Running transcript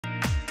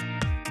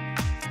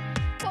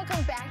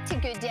to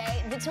Good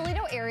Day. The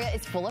Toledo area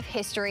is full of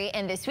history,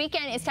 and this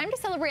weekend it's time to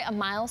celebrate a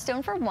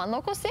milestone for one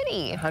local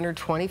city.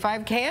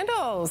 125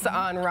 candles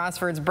on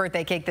Rossford's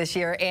birthday cake this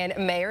year, and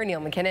Mayor Neil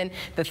MacKinnon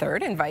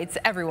III invites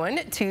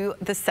everyone to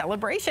the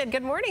celebration.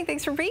 Good morning.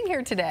 Thanks for being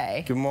here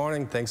today. Good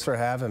morning. Thanks for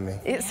having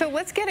me. So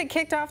let's get it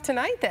kicked off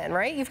tonight then,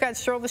 right? You've got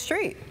Stroll the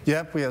Street.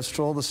 Yep, we have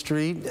Stroll the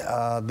Street.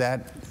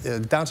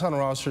 Downtown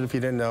Rossford, if you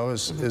didn't know,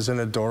 is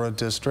in a Dora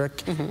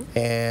district,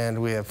 and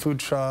we have food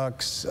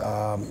trucks,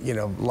 you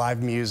know,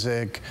 live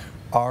music,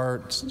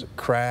 art,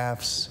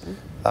 crafts.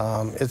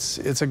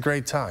 It's a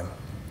great time.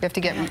 You have to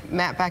get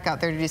Matt back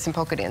out there to do some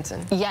polka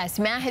dancing. Yes,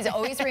 Matt has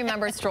always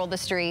remembered Stroll the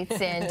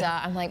Streets, and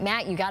I'm like,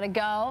 Matt, you got to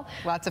go.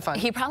 Lots of fun.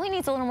 He probably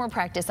needs a little more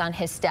practice on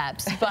his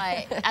steps,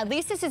 but at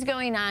least this is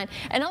going on,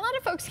 and a lot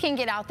of folks can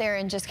get out there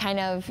and just kind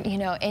of, you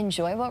know,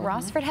 enjoy what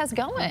Rossford has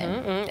going.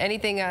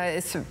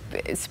 Anything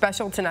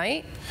special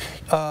tonight?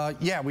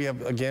 Yeah, we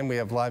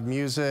have live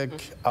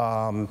music.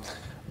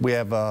 We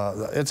have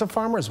it's a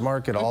farmer's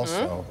market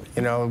also.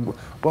 You know,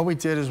 what we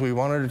did is we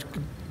wanted to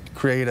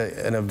create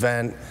an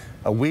event,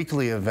 a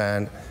weekly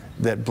event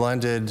that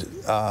blended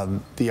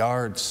the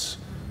arts,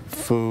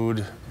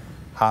 food,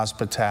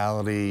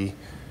 hospitality,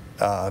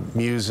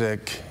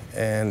 music,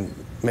 and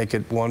make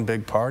it one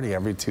big party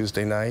every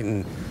Tuesday night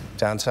in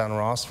downtown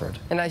Rossford.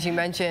 And as you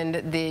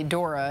mentioned, the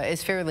Dora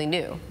is fairly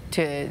new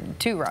to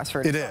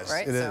Rossford. It is,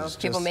 right? it so is.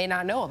 People may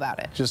not know about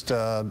it. Just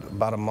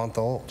about a month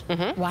old.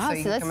 Wow, so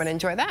you can come and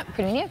enjoy that.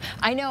 Pretty new.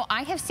 I know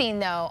I have seen,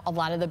 though, a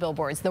lot of the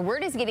billboards. The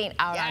word is getting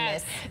out on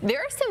this. There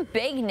are some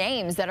big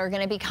names that are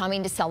going to be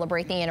coming to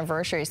celebrate the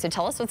anniversary. So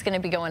tell us what's going to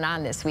be going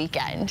on this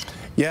weekend.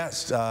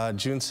 Yes,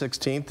 June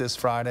 16th, this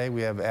Friday,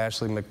 we have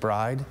Ashley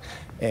McBride.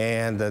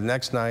 And the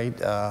next night,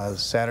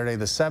 Saturday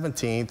the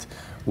 17th,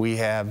 we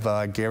have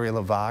Gary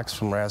LaVox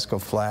from Rascal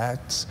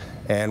Flats,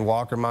 and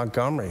Walker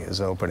Montgomery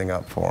is opening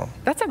up for him.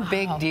 That's a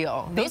big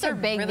deal. Those are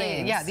big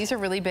names. Yeah, these are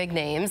really big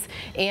names,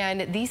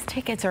 and these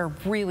tickets are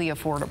really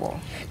affordable.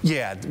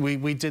 Yeah,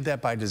 we did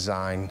that by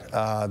design.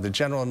 The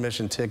general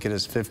admission ticket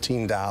is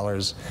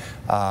 $15.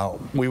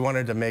 We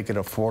wanted to make it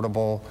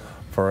affordable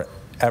for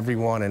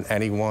everyone and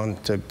anyone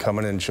to come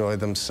and enjoy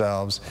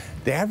themselves.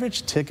 The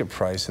average ticket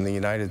price in the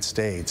United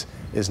States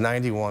is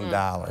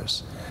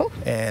 $91.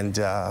 And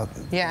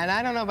yeah, and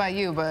I don't know about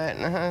you, but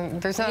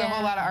there's not a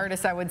whole lot of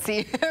artists I would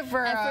see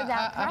for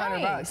that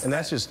 $100. And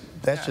that's just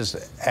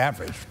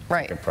average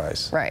ticket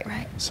price.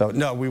 Right. So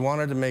no, we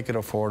wanted to make it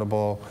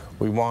affordable.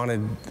 We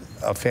wanted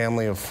a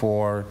family of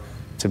four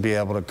to be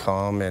able to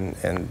come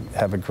and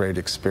have a great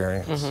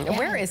experience. And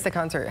where is the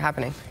concert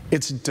happening?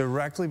 It's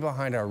directly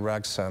behind our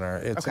rec center.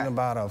 It's in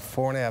about a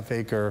 4.5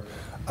 acre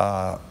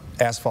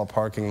asphalt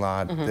parking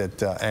lot that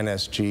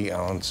NSG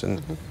owns,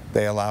 and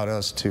they allowed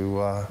us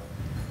to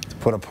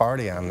put a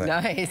party on there.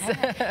 Nice.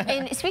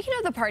 And speaking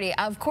of the party,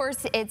 of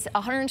course, it's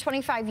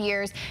 125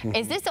 years.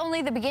 Is this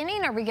only the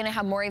beginning? Are we going to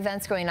have more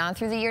events going on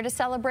through the year to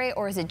celebrate,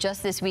 or is it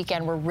just this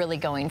weekend we're really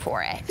going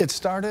for it? It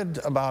started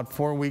about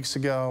 4 weeks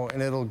ago,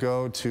 and it'll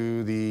go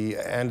to the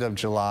end of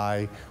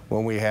July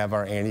when we have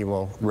our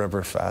annual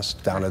River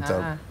Fest down at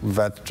the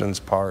Veterans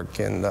Park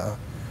and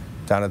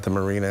down at the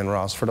marina in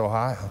Rossford,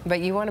 Ohio.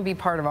 But you want to be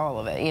part of all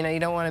of it. You know, you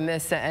don't want to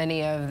miss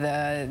any of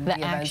the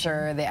events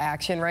or the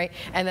action, right?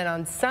 And then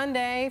on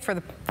Sunday, for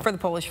the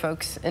Polish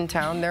folks in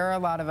town, there are a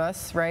lot of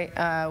us, right?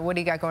 What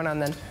do you got going on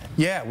then?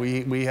 Yeah,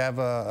 we have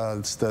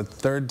it's the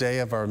third day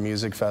of our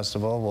music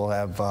festival. We'll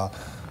have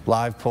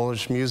live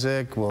Polish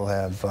music. We'll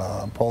have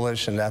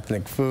Polish and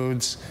ethnic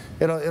foods.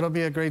 It'll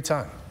be a great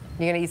time.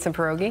 You gonna eat some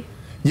pierogi?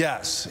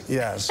 Yes.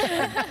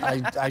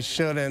 I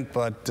shouldn't,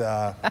 but.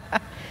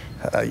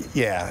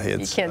 Yeah,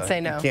 you can't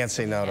say no. You can't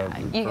say no to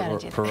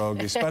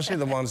pierogi, especially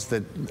the ones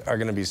that are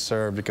going to be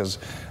served, because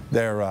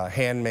they're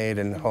handmade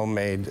and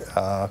homemade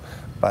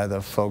by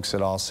the folks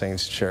at All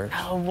Saints Church.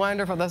 Oh,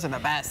 wonderful. Those are the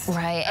best.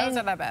 Right. Those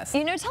are the best.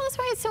 You know, tell us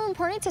why it's so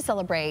important to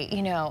celebrate,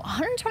 you know,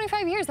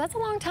 125 years. That's a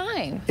long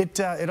time. It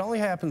only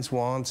happens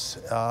once.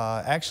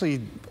 Actually,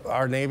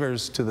 our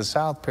neighbors to the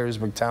south,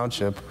 Perrysburg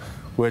Township,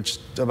 which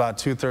about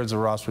 2/3 of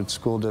Rossford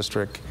School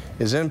District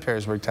is in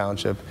Perrysburg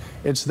Township.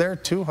 It's their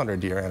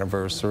 200-year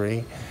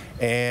anniversary,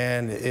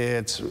 and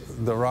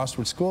the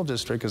Rossford School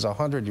District is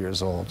 100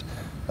 years old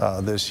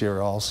this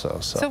year also.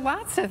 So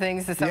lots of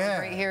things to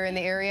celebrate here in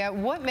the area.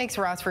 What makes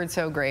Rossford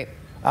so great?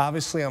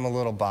 Obviously, I'm a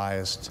little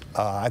biased.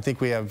 I think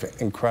we have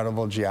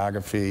incredible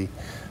geography.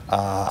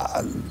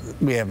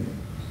 We have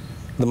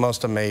the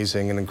most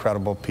amazing and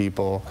incredible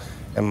people,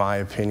 in my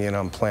opinion,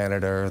 on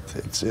planet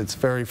Earth. It's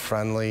very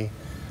friendly.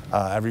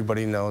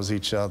 Everybody knows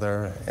each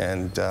other,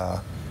 and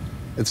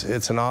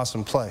it's an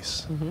awesome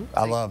place.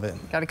 I love it.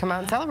 Got to come out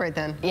and celebrate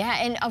then.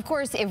 Yeah, and of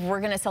course, if we're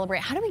going to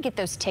celebrate, how do we get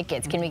those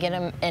tickets? Can we get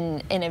them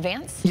in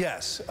advance?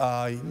 Yes,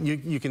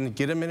 you can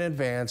get them in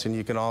advance, and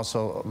you can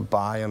also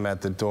buy them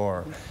at the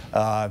door.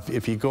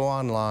 If you go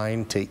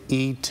online to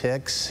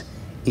eTix,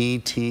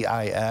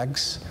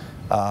 E-T-I-X,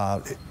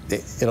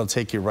 it'll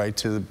take you right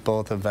to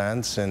both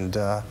events, and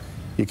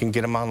you can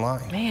get them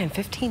online. Man,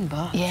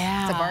 $15.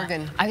 Yeah. It's a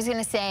bargain. I was going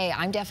to say,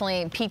 I'm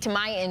definitely piqued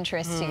my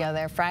interest to go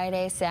there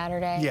Friday,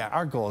 Saturday. Yeah,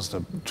 our goal is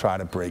to try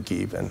to break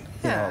even.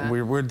 You know,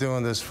 we're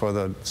doing this for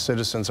the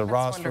citizens of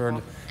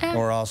Rossford, and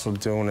we're also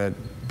doing it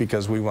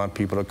because we want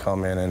people to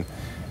come in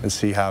and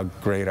see how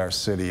great our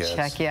city is.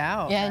 Check you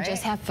out. Yeah, right?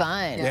 Just have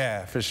fun.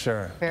 Yeah, for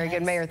sure. Very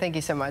good, Mayor. Thank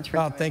you so much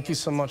for thank you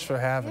so much for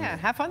having me.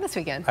 have fun this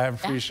weekend. I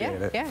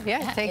appreciate it.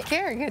 Yeah. Take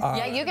care. Good.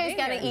 Yeah, you guys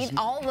got to eat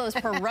all those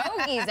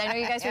pierogies. I know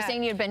you guys were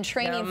saying you'd been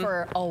training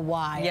for a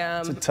while.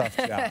 It's a tough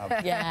job.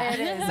 Yeah. It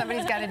is.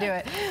 Somebody's got to do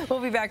it.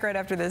 We'll be back right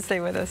after this. Stay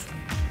with us.